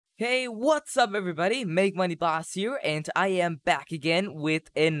Hey, what's up everybody? Make Money Boss here, and I am back again with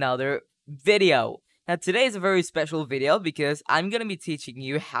another video. Now today is a very special video because I'm gonna be teaching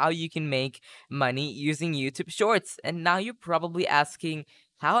you how you can make money using YouTube Shorts. And now you're probably asking,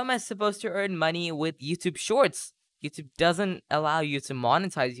 how am I supposed to earn money with YouTube Shorts? YouTube doesn't allow you to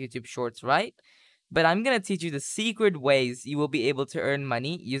monetize YouTube Shorts, right? But I'm gonna teach you the secret ways you will be able to earn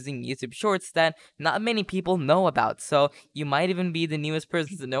money using YouTube Shorts that not many people know about. So you might even be the newest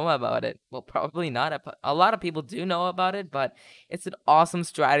person to know about it. Well, probably not. A lot of people do know about it, but it's an awesome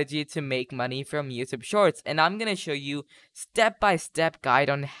strategy to make money from YouTube Shorts. And I'm gonna show you step-by-step guide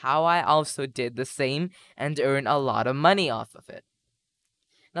on how I also did the same and earn a lot of money off of it.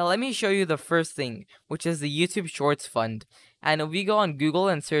 Now let me show you the first thing, which is the YouTube Shorts Fund. And if we go on Google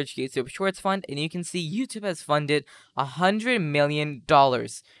and search YouTube Shorts Fund, and you can see YouTube has funded $100 million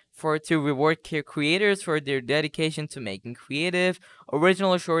to reward creators for their dedication to making creative,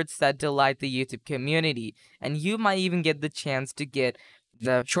 original shorts that delight the YouTube community. And you might even get the chance to get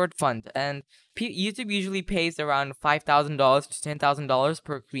the short fund. And YouTube usually pays around $5,000 to $10,000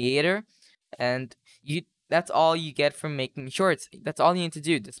 per creator, and that's all you get from making shorts. That's all you need to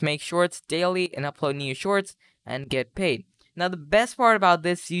do. Just make shorts daily and upload new shorts and get paid. Now, the best part about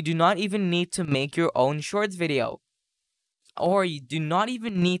this, you do not even need to make your own shorts video. Or you do not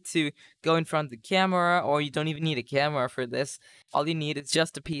even need to go in front of the camera, or you don't even need a camera for this. All you need is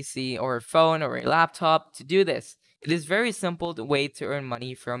just a PC or a phone or a laptop to do this. It is very simple way to earn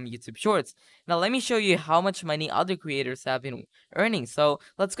money from YouTube Shorts. Now let me show you how much money other creators have been earning. So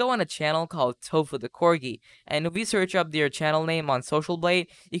let's go on a channel called Tofu the Corgi. And if we search up their channel name on Social Blade,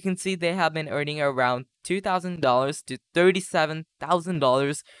 you can see they have been earning around $2,000 to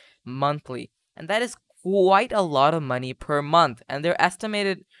 $37,000 monthly. And that is quite a lot of money per month. And their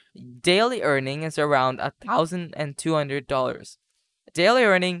estimated daily earning is around $1,200. Daily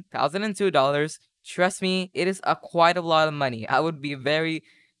earning, $1,002. Trust me, it is quite a lot of money. I would be very,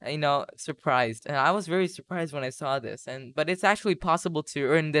 surprised. And I was very surprised when I saw this. But it's actually possible to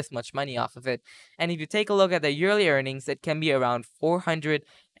earn this much money off of it. And if you take a look at the yearly earnings, it can be around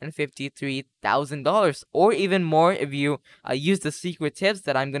 $453,000, or even more if you use the secret tips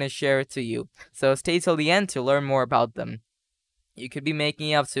that I'm going to share to you. So stay till the end to learn more about them. You could be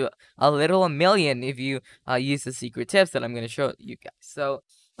making up to a million if you use the secret tips that I'm going to show you guys. So,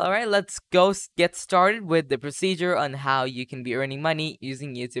 alright, let's go get started with the procedure on how you can be earning money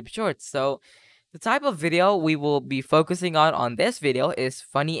using YouTube Shorts. So, the type of video we will be focusing on this video is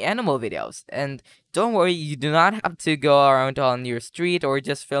funny animal videos. And don't worry, you do not have to go around on your street or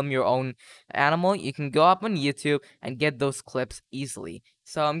just film your own animal. You can go up on YouTube and get those clips easily.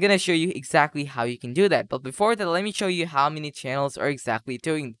 So I'm going to show you exactly how you can do that. But before that, let me show you how many channels are exactly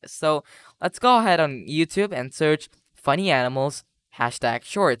doing this. So let's go ahead on YouTube and search funny animals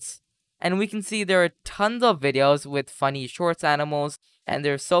 #shorts. And we can see there are tons of videos with funny shorts animals, and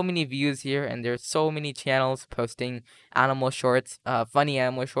there's so many views here, and there's so many channels posting animal shorts, funny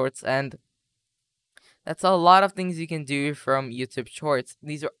animal shorts, and that's a lot of things you can do from YouTube Shorts.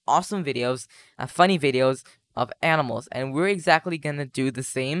 These are awesome videos, funny videos of animals, and we're exactly gonna do the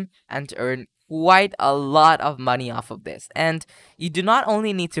same and earn quite a lot of money off of this. And you do not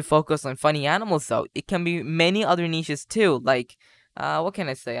only need to focus on funny animals though, it can be many other niches too, like what can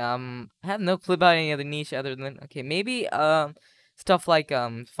I say? I have no clue about any other niche other than, okay, maybe stuff like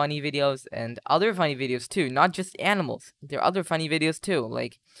funny videos and other funny videos too, not just animals. There are other funny videos too.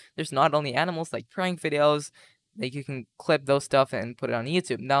 Like there's not only animals, like prank videos. Like you can clip those stuff and put it on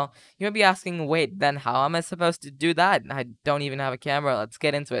YouTube. Now you might be asking, wait, then how am I supposed to do that? I don't even have a camera. Let's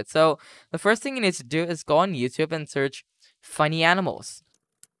get into it. So the first thing you need to do is go on YouTube and search funny animals.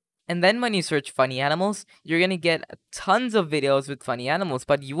 And then when you search funny animals, you're going to get tons of videos with funny animals,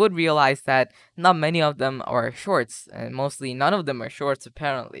 but you would realize that not many of them are shorts, and mostly none of them are shorts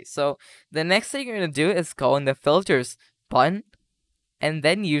apparently. So the next thing you're going to do is go in the filters button and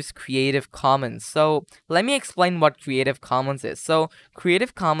then use Creative Commons. So let me explain what Creative Commons is. So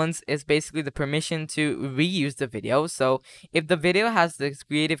Creative Commons is basically the permission to reuse the video. So if the video has this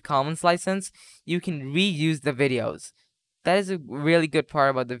Creative Commons license, you can reuse the videos. That is a really good part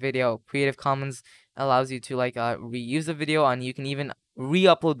about the video. Creative Commons allows you to reuse the video, and you can even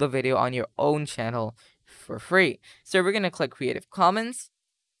re-upload the video on your own channel for free. So we're going to click Creative Commons,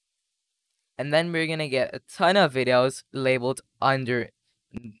 and then we're going to get a ton of videos labeled under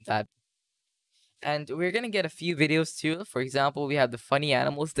that. And we're going to get a few videos too. For example, we have the funny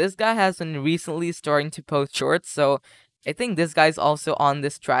animals. This guy has been recently starting to post shorts, so I think this guy's also on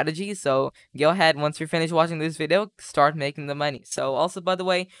this strategy. So go ahead, once you're finished watching this video, start making the money. So also, by the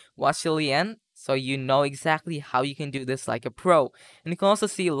way, watch till the end so you know exactly how you can do this like a pro. And you can also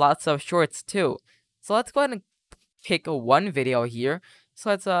see lots of shorts too. So let's go ahead and pick one video here. So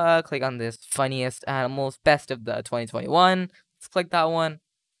let's click on this funniest animals best of the 2021. Let's click that one.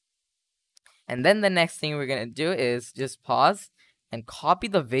 And then the next thing we're gonna do is just pause and copy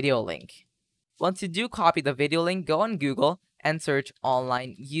the video link. Once you do copy the video link, go on Google and search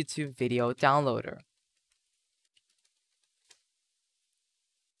online YouTube video downloader.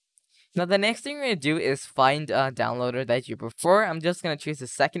 Now the next thing we're going to do is find a downloader that you prefer. I'm just going to choose the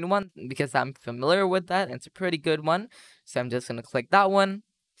second one because I'm familiar with that and it's a pretty good one. So I'm just going to click that one.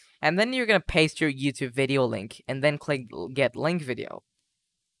 And then you're going to paste your YouTube video link and then click get link video.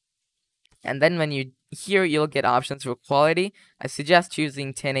 And then when you here you'll get options for quality. I suggest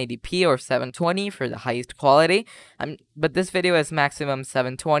choosing 1080p or 720 for the highest quality. But this video is maximum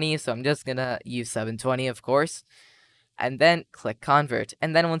 720, so I'm just going to use 720 of course. And then click convert.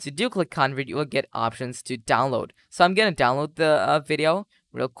 And then once you do click convert, you will get options to download. So I'm going to download the video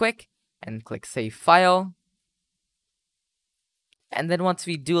real quick and click save file. And then once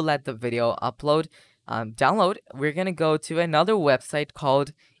we do let the video download, we're going to go to another website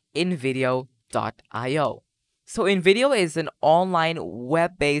called invideo.io. So InVideo is an online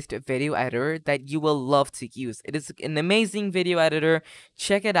web-based video editor that you will love to use. It is an amazing video editor.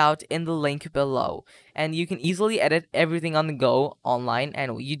 Check it out in the link below. And you can easily edit everything on the go online,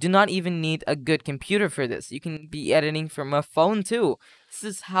 and you do not even need a good computer for this. You can be editing from a phone too. This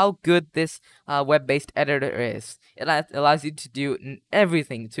is how good this web-based editor is. It allows you to do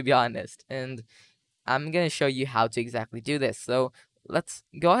everything, to be honest. And I'm going to show you how to exactly do this. So let's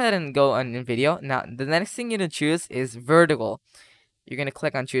go ahead and go on video. Now, the next thing you're going to choose is vertical. You're going to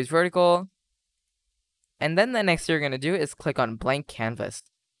click on choose vertical. And then the next thing you're going to do is click on blank canvas.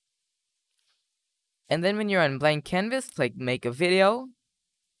 And then when you're on blank canvas, click make a video.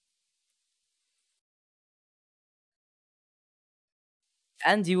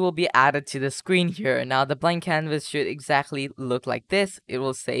 And you will be added to the screen here. Now, the blank canvas should exactly look like this. It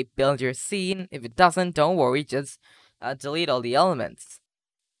will say build your scene. If it doesn't, don't worry, just delete all the elements.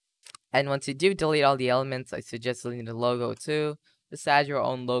 And once you do delete all the elements, I suggest deleting the logo too. Just add your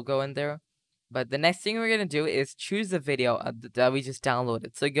own logo in there. But the next thing we're going to do is choose the video that we just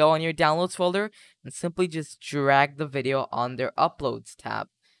downloaded. So go on your downloads folder and simply just drag the video on their uploads tab.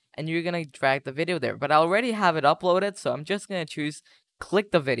 And you're going to drag the video there. But I already have it uploaded, so I'm just going to choose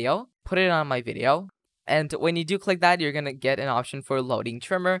click the video, put it on my video. And when you do click that, you're going to get an option for loading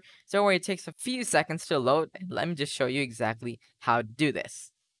trimmer. So don't worry, it takes a few seconds to load. And let me just show you exactly how to do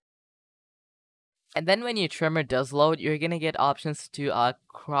this. And then when your trimmer does load, you're going to get options to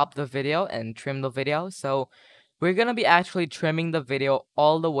crop the video and trim the video. So we're going to be actually trimming the video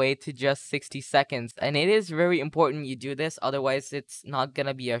all the way to just 60 seconds. And it is very important you do this. Otherwise, it's not going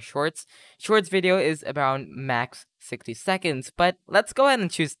to be a shorts. Shorts video is around max 60 seconds. But let's go ahead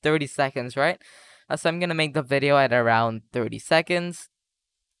and choose 30 seconds, right? So I'm going to make the video at around 30 seconds.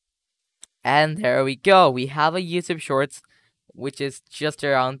 And there we go. We have a YouTube Shorts, which is just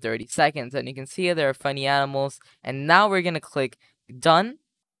around 30 seconds. And you can see there are funny animals. And now we're going to click done.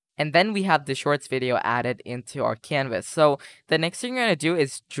 And then we have the Shorts video added into our canvas. So the next thing you're going to do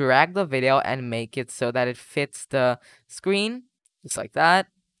is drag the video and make it so that it fits the screen. Just like that.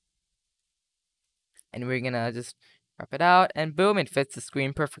 And we're going to just crop it out, and boom, it fits the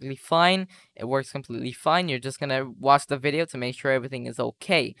screen perfectly fine. It works completely fine. You're just gonna watch the video to make sure everything is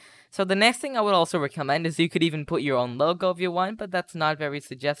okay. So the next thing I would also recommend is you could even put your own logo if you want, but that's not very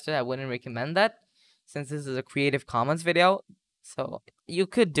suggested. I wouldn't recommend that since this is a Creative Commons video. So you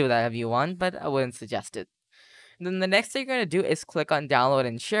could do that if you want, but I wouldn't suggest it. Then the next thing you're going to do is click on download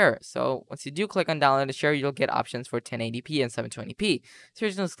and share. So once you do click on download and share, you'll get options for 1080p and 720p. So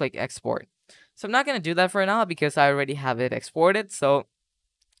you're just click export. So I'm not going to do that for now because I already have it exported. So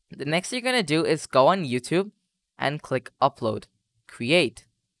the next thing you're going to do is go on YouTube and click upload, create,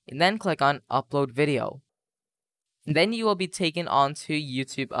 and then click on upload video. And then you will be taken onto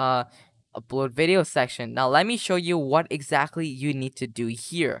YouTube upload video section. Now let me show you what exactly you need to do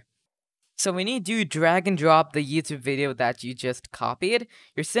here. So when you do drag and drop the YouTube video that you just copied,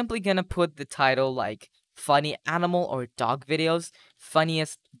 you're simply gonna put the title like funny animal or dog videos,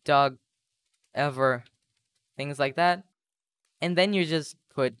 funniest dog ever, things like that. And then you just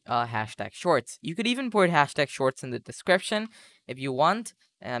put hashtag shorts. You could even put hashtag shorts in the description if you want.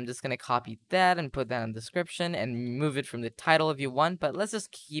 And I'm just going to copy that and put that in the description and move it from the title if you want. But let's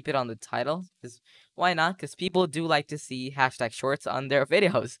just keep it on the title. Because why not? Because people do like to see hashtag shorts on their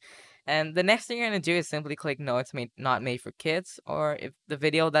videos. And the next thing you're going to do is simply click no, it's not made for kids. Or if the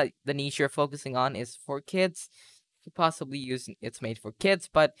video that the niche you're focusing on is for kids, could possibly use it's made for kids,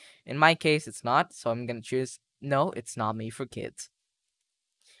 but in my case, it's not. So I'm gonna choose no, it's not made for kids.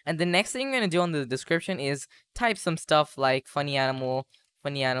 And the next thing you're gonna do on the description is type some stuff like funny animal,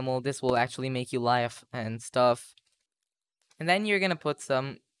 funny animal. This will actually make you laugh and stuff. And then you're gonna put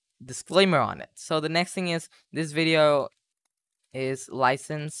some disclaimer on it. So the next thing is this video is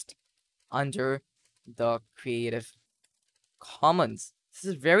licensed under the Creative Commons. This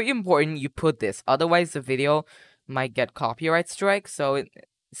is very important you put this, otherwise the video might get copyright strike. So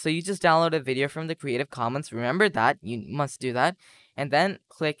you just download a video from the Creative Commons. Remember that, you must do that. And then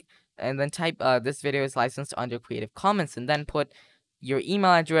click and then type this video is licensed under Creative Commons, and then put your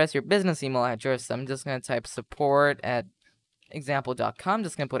email address, your business email address. I'm just going to type support@example.com.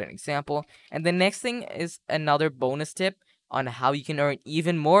 Just going to put an example. And the next thing is another bonus tip on how you can earn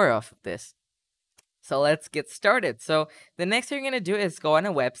even more of this. So let's get started. So the next thing you're going to do is go on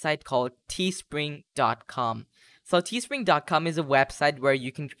a website called teespring.com. So teespring.com is a website where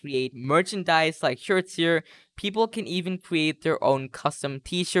you can create merchandise like shirts here. People can even create their own custom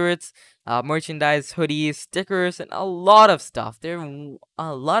t-shirts, merchandise, hoodies, stickers, and a lot of stuff. There are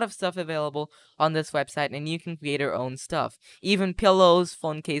a lot of stuff available on this website, and you can create your own stuff. Even pillows,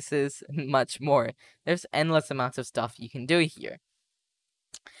 phone cases, and much more. There's endless amounts of stuff you can do here.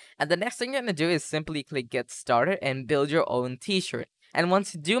 And the next thing you're going to do is simply click get started and build your own t-shirt. And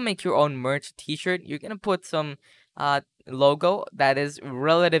once you do make your own merch t-shirt, you're going to put some logo that is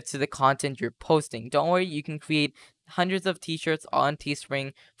relative to the content you're posting. Don't worry, you can create hundreds of t-shirts on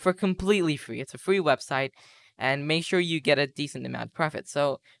Teespring for completely free. It's a free website, and make sure you get a decent amount of profit.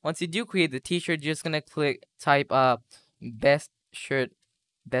 So once you do create the t-shirt, you're just going to type best shirt,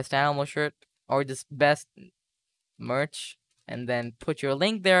 best animal shirt, or just best merch, and then put your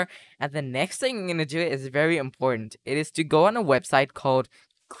link there. And the next thing you're going to do is very important. It is to go on a website called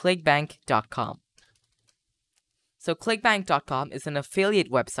clickbank.com. So clickbank.com is an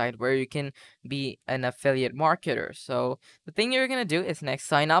affiliate website where you can be an affiliate marketer. So the thing you're going to do is next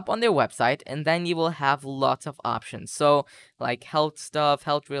sign up on their website, and then you will have lots of options. So like health stuff,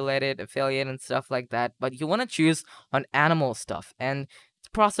 health related, affiliate and stuff like that. But you want to choose on animal stuff and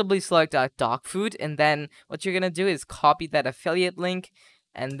possibly select dog food. And then what you're going to do is copy that affiliate link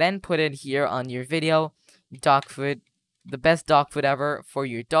and then put it here on your video. Dog food, the best dog food ever for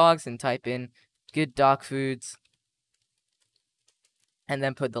your dogs, and type in good dog foods. And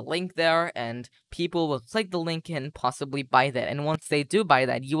then put the link there, and people will click the link and possibly buy that. And once they do buy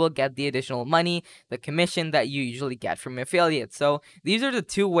that, you will get the additional money, the commission that you usually get from affiliates. So these are the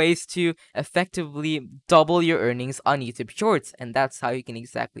two ways to effectively double your earnings on YouTube Shorts, and that's how you can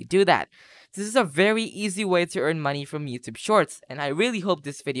exactly do that. This is a very easy way to earn money from YouTube Shorts, and I really hope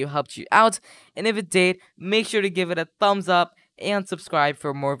this video helped you out. And if it did, make sure to give it a thumbs up and subscribe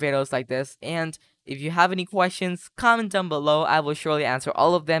for more videos like this. And if you have any questions, comment down below. I will surely answer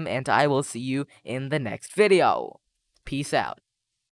all of them, and I will see you in the next video. Peace out.